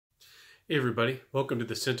Hey everybody, welcome to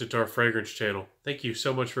the Centaur Fragrance channel. Thank you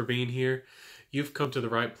so much for being here. You've come to the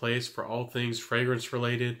right place for all things fragrance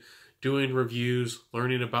related, doing reviews,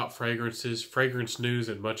 learning about fragrances, fragrance news,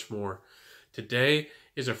 and much more. Today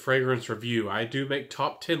is a fragrance review. I do make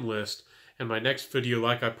top 10 list, and my next video,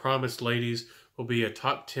 like I promised ladies, will be a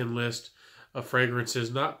top 10 list of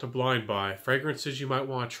fragrances not to blind buy, fragrances you might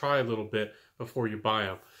want to try a little bit before you buy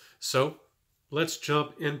them. So, let's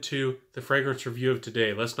jump into the fragrance review of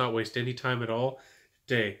today. Let's not waste any time at all.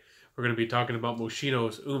 Today, we're going to be talking about Muschino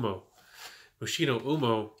Uomo. Muschino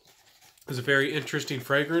Uomo is a very interesting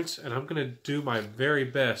fragrance, and I'm going to do my very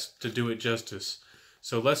best to do it justice.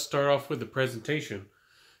 So let's start off with the presentation.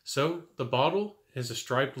 So, the bottle has a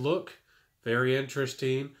striped look, very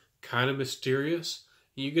interesting, kind of mysterious.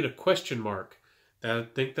 You get a question mark. I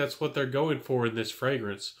think that's what they're going for in this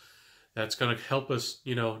fragrance. That's going to help us,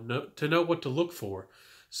 know what to look for.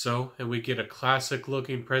 So, and we get a classic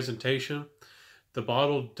looking presentation. The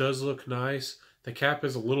bottle does look nice. The cap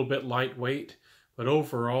is a little bit lightweight, but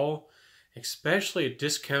overall, especially at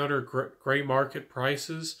discounter gray market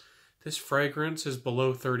prices, this fragrance is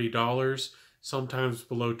below $30, sometimes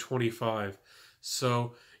below $25.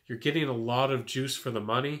 So, you're getting a lot of juice for the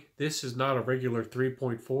money. This is not a regular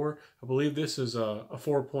 3.4. I believe this is a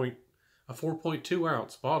 4.2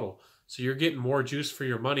 ounce bottle. So you're getting more juice for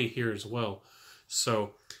your money here as well.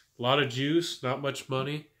 So a lot of juice, not much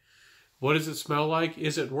money. What does it smell like?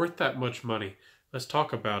 Is it worth that much money? Let's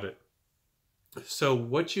talk about it. So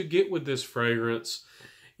what you get with this fragrance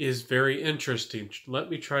is very interesting. Let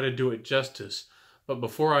me try to do it justice. But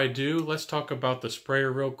before I do, let's talk about the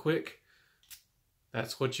sprayer real quick.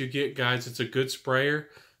 That's what you get, guys. It's a good sprayer.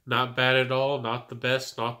 Not bad at all. Not the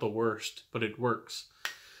best, not the worst. But it works.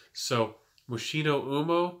 So Muschino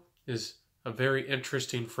Uomo is a very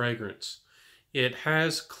interesting fragrance. It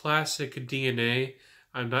has classic DNA.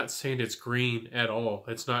 I'm not saying it's green at all.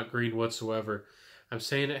 It's not green whatsoever. I'm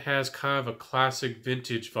saying it has kind of a classic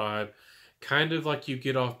vintage vibe, kind of like you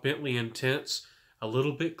get off Bentley Intense, a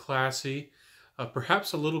little bit classy,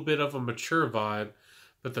 perhaps a little bit of a mature vibe,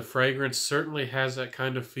 but the fragrance certainly has that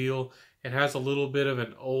kind of feel. It has a little bit of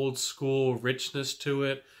an old school richness to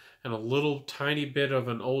it, and a little tiny bit of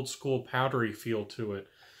an old school powdery feel to it.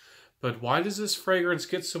 But why does this fragrance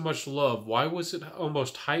get so much love? Why was it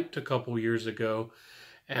almost hyped a couple years ago,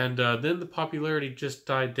 and then the popularity just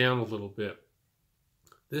died down a little bit?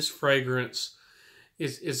 This fragrance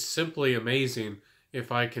is simply amazing,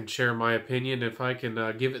 if I can share my opinion, if I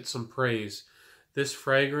can give it some praise. This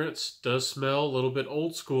fragrance does smell a little bit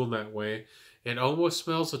old school in that way. It almost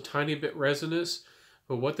smells a tiny bit resinous,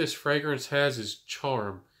 but what this fragrance has is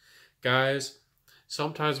charm. Guys,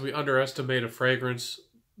 sometimes we underestimate a fragrance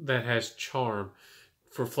that has charm.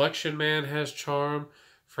 Reflection Man has charm.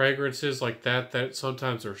 Fragrances like that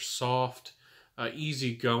sometimes are soft,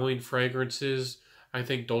 easygoing fragrances. I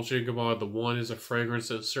think Dolce & Gabbana The One is a fragrance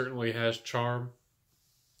that certainly has charm.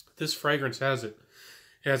 This fragrance has it.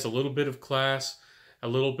 It has a little bit of class, a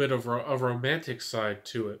little bit of a romantic side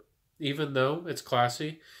to it. Even though it's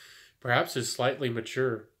classy, perhaps it's slightly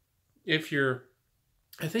mature. I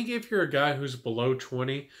think if you're a guy who's below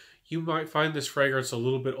 20, you might find this fragrance a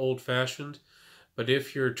little bit old-fashioned. But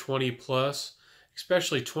if you're 20 plus,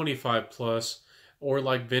 especially 25 plus, or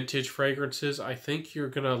like vintage fragrances, I think you're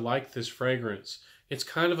going to like this fragrance. It's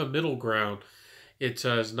kind of a middle ground. It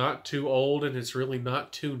is not too old and it's really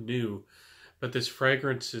not too new. But this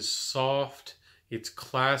fragrance is soft, it's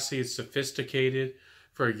classy, it's sophisticated.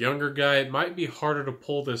 For a younger guy, it might be harder to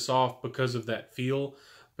pull this off because of that feel,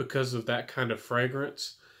 because of that kind of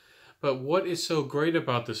fragrance. But what is so great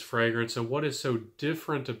about this fragrance and what is so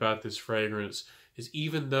different about this fragrance is,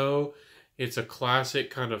 even though it's a classic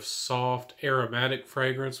kind of soft aromatic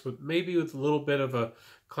fragrance with maybe with a little bit of a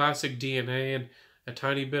classic DNA and a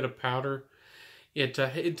tiny bit of powder, it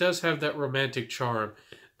does have that romantic charm.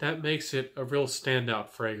 That makes it a real standout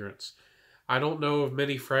fragrance. I don't know of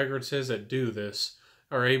many fragrances that do this,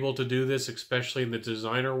 are able to do this, especially in the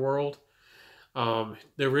designer world. The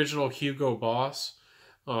original Hugo Boss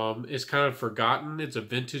is kind of forgotten. It's a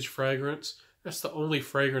vintage fragrance. That's the only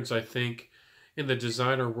fragrance I think in the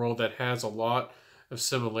designer world that has a lot of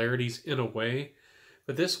similarities in a way.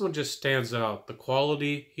 But this one just stands out. The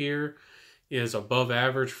quality here is above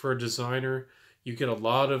average for a designer. You get a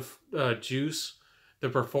lot of juice. The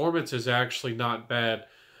performance is actually not bad.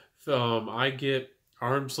 I get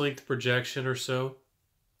arm's length projection or so.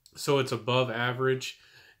 So it's above average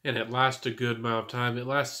and it lasts a good amount of time. It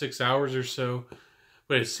lasts 6 hours or so,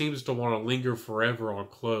 but it seems to want to linger forever on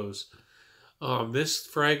clothes. This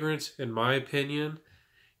fragrance, in my opinion,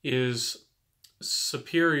 is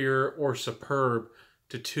superior or superb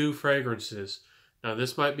to two fragrances. Now,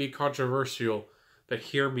 this might be controversial, but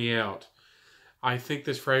hear me out. I think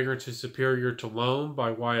this fragrance is superior to L'Homme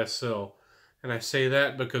by YSL. And I say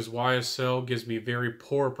that because YSL gives me very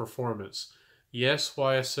poor performance. Yes,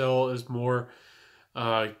 YSL is more,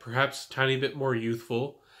 perhaps a tiny bit more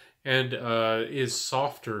youthful and is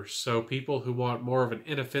softer. So people who want more of an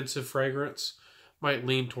inoffensive fragrance might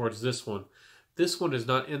lean towards this one. This one is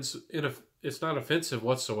not it's not offensive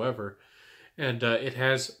whatsoever. And it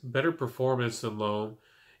has better performance than L'Homme.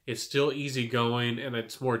 It's still easygoing, and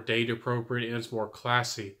it's more date appropriate, and it's more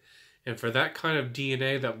classy. And for that kind of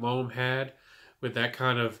DNA that L'Homme had, with that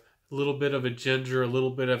kind of little bit of a ginger, a little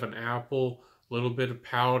bit of an apple, a little bit of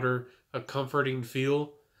powder, a comforting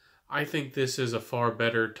feel, I think this is a far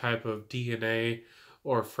better type of DNA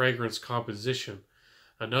or fragrance composition.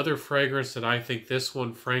 Another fragrance that I think this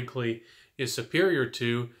one, frankly, is superior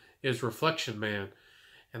to is Reflection Man.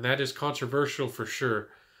 And that is controversial for sure.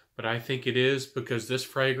 But I think it is because this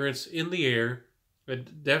fragrance in the air,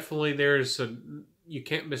 definitely you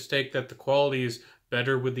can't mistake that the quality is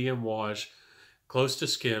better with the amouage, close to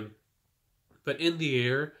skin. But in the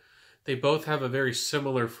air, they both have a very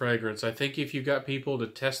similar fragrance. I think if you got people to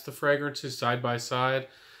test the fragrances side by side,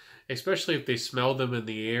 especially if they smell them in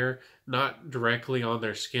the air, not directly on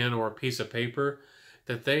their skin or a piece of paper,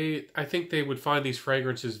 I think they would find these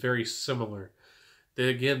fragrances very similar.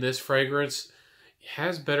 Again, this fragrance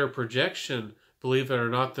has better projection, believe it or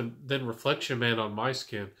not, than Reflection Man on my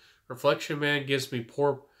skin. Reflection Man gives me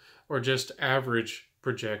poor or just average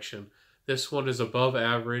projection. This one is above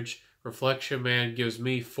average. Reflection Man gives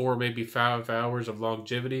me 4, maybe 5 hours of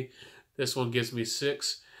longevity. This one gives me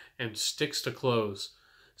 6 and sticks to clothes.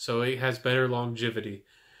 So it has better longevity.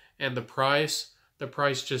 And the price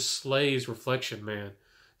just slays Reflection Man.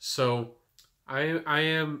 So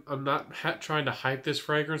I'm not trying to hype this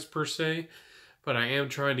fragrance per se, but I am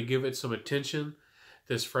trying to give it some attention.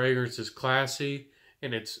 This fragrance is classy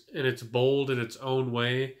and it's bold in its own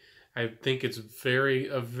way. I think it's a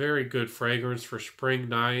very good fragrance for spring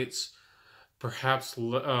nights, perhaps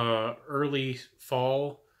early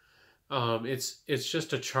fall. It's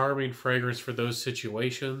just a charming fragrance for those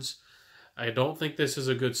situations. I don't think this is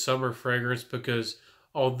a good summer fragrance because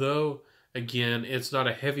although, again, it's not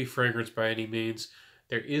a heavy fragrance by any means,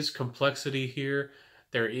 there is complexity here.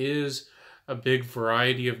 There is a big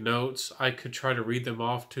variety of notes. I could try to read them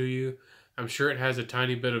off to you. I'm sure it has a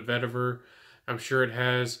tiny bit of vetiver. I'm sure it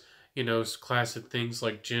has, classic things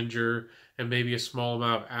like ginger and maybe a small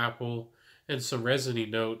amount of apple and some resiny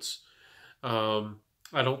notes. I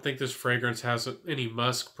don't think this fragrance has any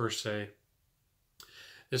musk per se.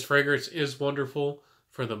 This fragrance is wonderful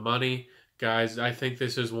for the money. Guys, I think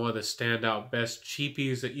this is one of the standout best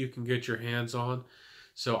cheapies that you can get your hands on.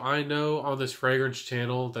 So I know on this fragrance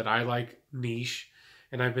channel that I like niche,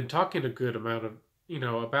 and I've been talking a good amount of,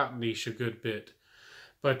 about niche a good bit.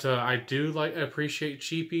 But I do appreciate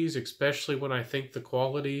cheapies, especially when I think the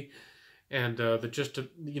quality and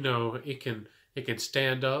it can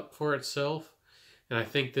stand up for itself. And I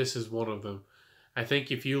think this is one of them. I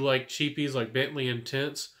think if you like cheapies like Bentley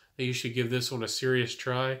Intense, then you should give this one a serious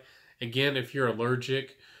try. Again, if you're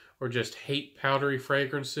allergic or just hate powdery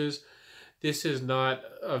fragrances, this is not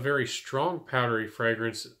a very strong powdery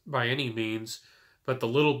fragrance by any means, but the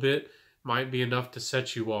little bit might be enough to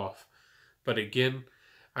set you off. But again,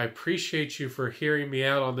 I appreciate you for hearing me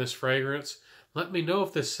out on this fragrance. Let me know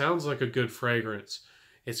if this sounds like a good fragrance.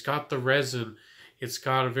 It's got the resin. It's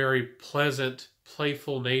got a very pleasant,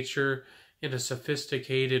 playful nature in a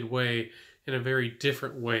sophisticated way, in a very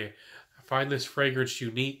different way. I find this fragrance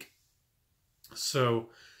unique. So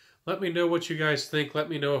let me know what you guys think. Let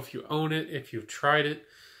me know if you own it, if you've tried it.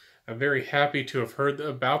 I'm very happy to have heard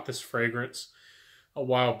about this fragrance a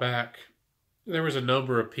while back. There was a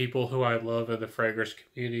number of people who I love in the fragrance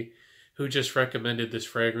community who just recommended this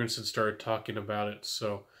fragrance and started talking about it.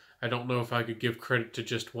 So I don't know if I could give credit to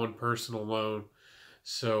just one person alone.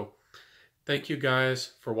 So thank you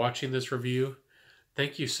guys for watching this review.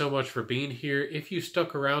 Thank you so much for being here. If you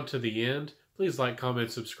stuck around to the end, please like,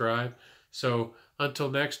 comment, subscribe. So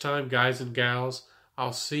until next time, guys and gals,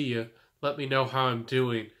 I'll see you. Let me know how I'm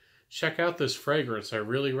doing. Check out this fragrance. I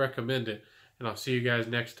really recommend it. And I'll see you guys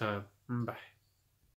next time. Bye.